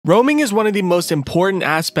Roaming is one of the most important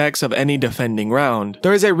aspects of any defending round.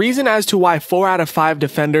 There is a reason as to why 4 out of 5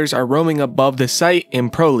 defenders are roaming above the site in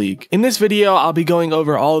Pro League. In this video, I'll be going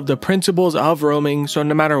over all of the principles of roaming, so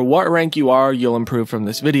no matter what rank you are, you'll improve from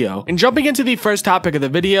this video. And jumping into the first topic of the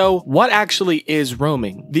video, what actually is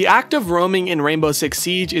roaming? The act of roaming in Rainbow Six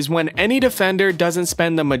Siege is when any defender doesn't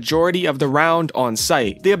spend the majority of the round on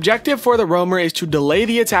site. The objective for the roamer is to delay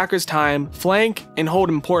the attacker's time, flank, and hold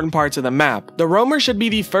important parts of the map. The roamer should be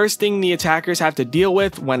the first thing the attackers have to deal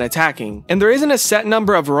with when attacking. And there isn't a set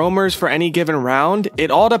number of roamers for any given round, it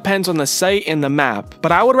all depends on the site and the map,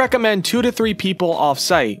 but I would recommend 2 to 3 people off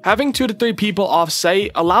site. Having 2 to 3 people off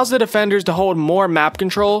site allows the defenders to hold more map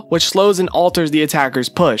control, which slows and alters the attacker's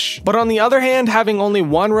push. But on the other hand, having only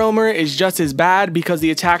 1 roamer is just as bad because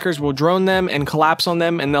the attackers will drone them and collapse on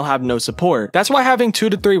them and they'll have no support. That's why having 2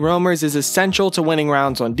 to 3 roamers is essential to winning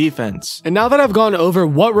rounds on defense. And now that I've gone over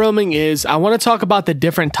what roaming is, I want to talk about the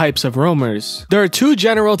different types of roamers. There are 2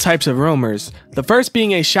 general types of roamers, the first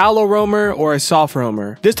being a shallow roamer or a soft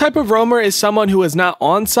roamer. This type of roamer is someone who is not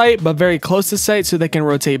on site but very close to site so they can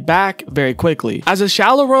rotate back very quickly. As a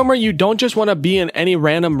shallow roamer, you don't just want to be in any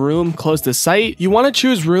random room close to site, you want to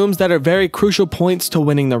choose rooms that are very crucial points to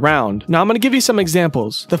winning the round. Now I'm going to give you some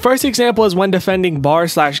examples. The first example is when defending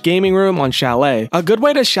bar/gaming room on chalet. A good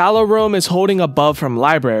way to shallow roam is holding above from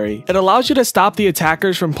library. It allows you to stop the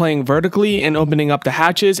attackers from playing vertically and opening up the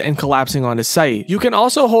hatches and collapsing onto site. You can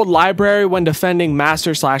also hold library when defending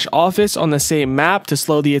master/office on the same map to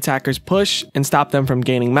slow the attacker's push and stop them from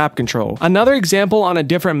gaining map control. Another example on a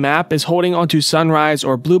different map is holding onto sunrise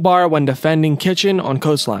or blue bar when defending kitchen on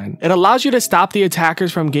coastline. It allows you to stop the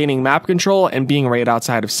attackers from gaining map control and being right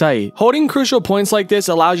outside of sight. Holding crucial points like this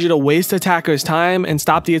allows you to waste attackers' time and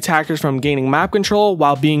stop the attackers from gaining map control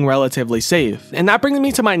while being relatively safe. And that brings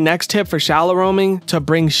me to my next tip for shallow roaming: to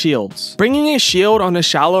bring shields. Bringing a shield on a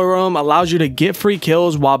shallow roam allows you to get free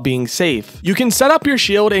kills while being safe. You can set up your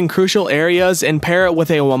shield in crucial areas and pair it with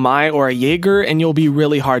a Wamai or a Jaeger and you'll be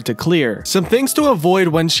really hard to clear. Some things to avoid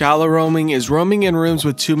when shallow roaming is roaming in rooms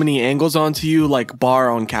with too many angles onto you, like bar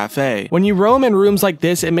on cafe. When you roam in rooms like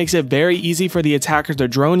this, it makes it very easy for the attackers to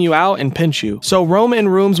drone you out and pinch you. So roam in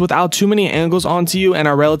rooms without too many angles onto you and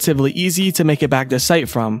are relatively easy to make it back to site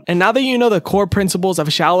from. And now that you know the core principles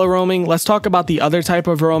of shallow roaming, let's talk about the other type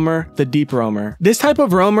of roamer, the deep roamer. This type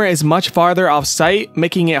of roamer is much farther off site,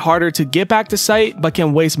 making it harder to get back to site, but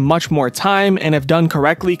can waste much more time and if done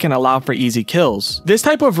correctly can allow for easy kills. This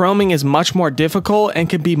type of roaming is much more difficult and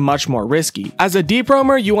can be much more risky. As a deep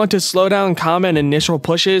roamer, you want to slow down common initial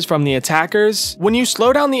pushes from the attackers. When you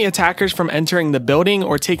slow down the attackers from entering the building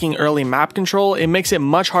or taking early map control, it makes it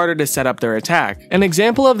much harder to set up their attack. An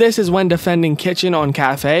example of this is when defending kitchen on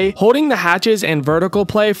cafe. Holding the hatches and vertical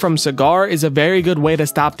play from cigar is a very good way to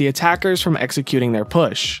stop the attackers from executing their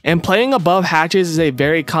push. And playing above hatches is a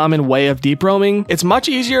very common way of deep roaming. It's much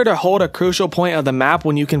easier to hold a crucial point of the map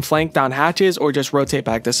when you can flank down hatches or just rotate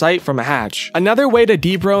back to site from a hatch. Another way to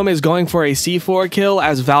deep roam is going for a C4 kill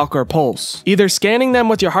as Valk or Pulse. Either scanning them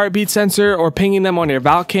with your heartbeat sensor or pinging them on your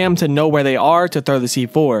Valk cam to know where they are to throw the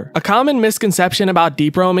C4. A common misconception about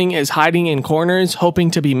deep roaming is hiding in corners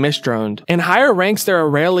hoping to be misdroned. In higher ranks there are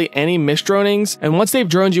rarely any misdronings, and once they've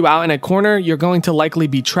droned you out in a corner, you're going to likely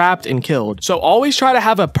be trapped and killed. So always try to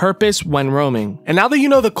have a purpose when roaming. And now that you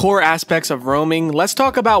know the core aspects of roaming, let's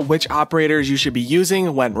talk about which operators you should be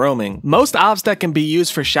using when roaming. Most ops that can be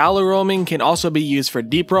used for shallow roaming can also be used for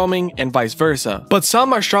deep roaming and vice versa, but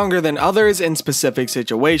some are stronger than others in specific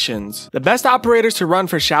situations. The best operators to run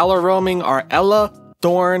for shallow roaming are Ella,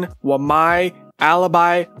 Thorn, Wamai,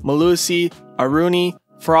 Alibi, Malusi, Aruni,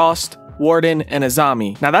 Frost, Warden, and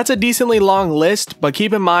Azami. Now that's a decently long list, but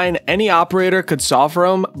keep in mind any operator could soft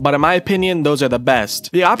roam, but in my opinion those are the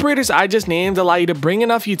best. The operators I just named allow you to bring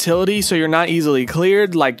enough utility so you're not easily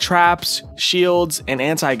cleared, like traps, shields, and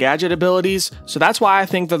anti-gadget abilities, so that's why I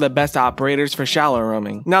think they're the best operators for shallow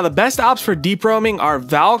roaming. Now the best ops for deep roaming are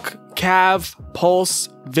Valk, Cav, Pulse,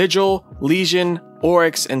 Vigil, Legion,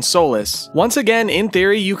 Oryx, and Solus. Once again, in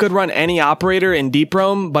theory, you could run any operator in deep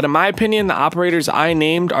roam, but in my opinion, the operators I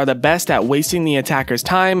named are the best at wasting the attacker's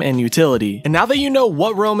time and utility. And now that you know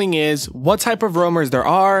what roaming is, what type of roamers there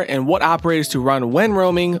are, and what operators to run when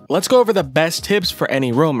roaming, let's go over the best tips for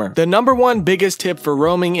any roamer. The number one biggest tip for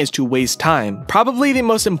roaming is to waste time. Probably the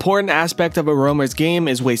most important aspect of a roamer's game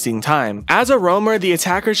is wasting time. As a roamer, the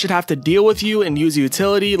attacker should have to deal with you and use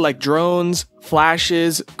utility like drones,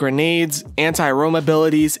 flashes, grenades, anti-roam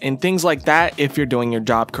abilities, and things like that if you're doing your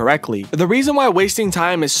job correctly. The reason why wasting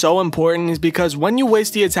time is so important is because when you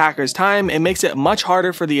waste the attacker's time, it makes it much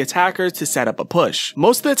harder for the attackers to set up a push.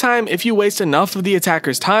 Most of the time, if you waste enough of the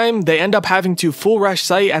attacker's time, they end up having to full rush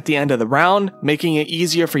site at the end of the round, making it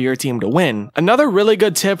easier for your team to win. Another really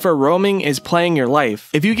good tip for roaming is playing your life.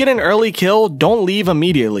 If you get an early kill, don't leave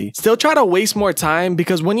immediately. Still try to waste more time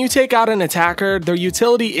because when you take out an attacker, their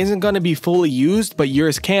utility isn't going to be fully used, but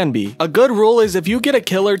yours can be. A good rule is if you get a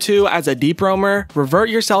kill or two as a deep roamer, revert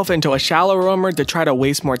yourself into a shallow roamer to try to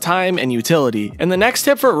waste more time and utility. And the next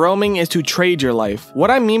tip for roaming is to trade your life.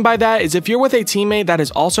 What I mean by that is if you're with a teammate that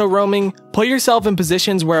is also roaming, put yourself in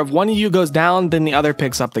positions where if one of you goes down, then the other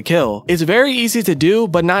picks up the kill. It's very easy to do,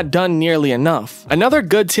 but not done nearly enough. Another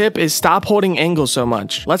good tip is stop holding angles so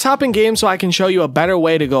much. Let's hop in game so I can show you a better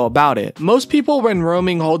way to go about it. Most people when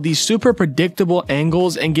roaming hold these super predictable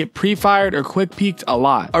angles and get pre-fired or quick peeked a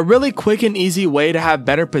lot. A really quick and easy way to have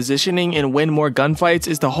better positioning and win more gunfights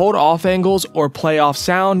is to hold off angles or play off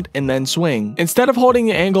sound and then swing. Instead of holding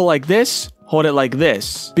the angle like this, hold it like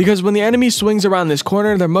this. Because when the enemy swings around this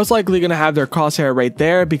corner, they're most likely going to have their crosshair right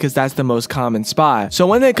there because that's the most common spot. So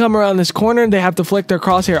when they come around this corner, they have to flick their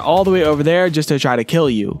crosshair all the way over there just to try to kill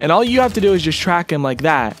you. And all you have to do is just track him like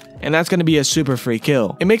that. And that's going to be a super free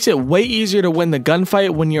kill. It makes it way easier to win the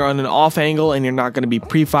gunfight when you're on an off angle and you're not going to be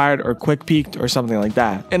pre-fired or quick peeked or something like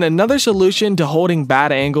that. And another solution to holding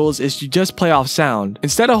bad angles is to just play off sound.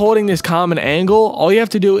 Instead of holding this common angle, all you have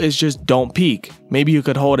to do is just don't peek. Maybe you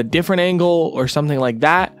could hold a different angle or something like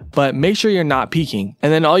that, but make sure you're not peeking.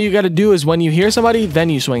 And then all you got to do is when you hear somebody,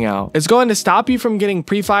 then you swing out. It's going to stop you from getting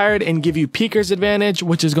pre-fired and give you peeker's advantage,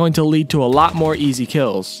 which is going to lead to a lot more easy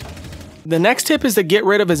kills. The next tip is to get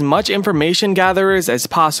rid of as much information gatherers as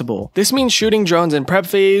possible. This means shooting drones in prep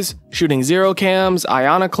phase, shooting zero cams,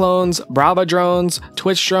 Iona clones, Brava drones,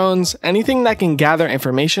 Twitch drones, anything that can gather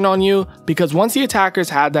information on you, because once the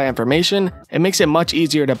attackers have that information, it makes it much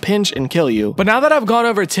easier to pinch and kill you. But now that I've gone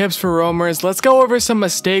over tips for roamers, let's go over some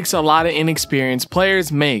mistakes a lot of inexperienced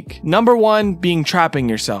players make. Number one, being trapping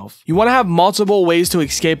yourself. You want to have multiple ways to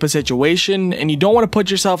escape a situation, and you don't want to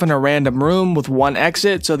put yourself in a random room with one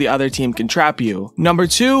exit so the other team can trap you. Number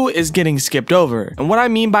two is getting skipped over. And what I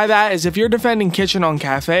mean by that is if you're defending kitchen on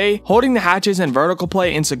cafe, holding the hatches and vertical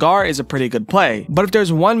play in cigar is a pretty good play. But if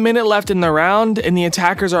there's 1 minute left in the round and the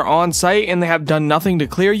attackers are on site and they have done nothing to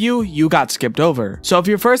clear you, you got skipped over. So if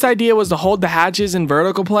your first idea was to hold the hatches in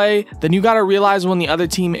vertical play, then you gotta realize when the other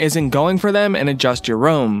team isn't going for them and adjust your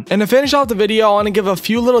roam. And to finish off the video, I want to give a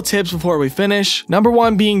few little tips before we finish. Number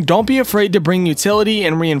one being, don't be afraid to bring utility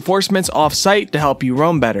and reinforcements off site to help you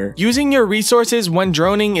roam better. Using your resources when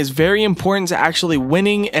droning is very important to actually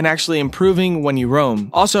winning and actually improving when you roam.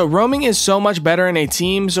 Also, roaming is so much better in a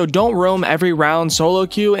team, so don't roam every round solo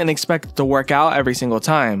queue and expect it to work out every single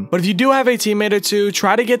time. But if you do have a teammate or two,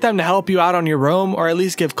 try to get them to help you out on your roam, or at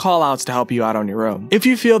least give callouts to help you out on your roam. If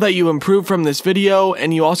you feel that you improved from this video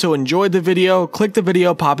and you also enjoyed the video, click the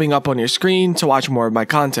video popping up on your screen to watch more of my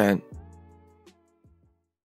content.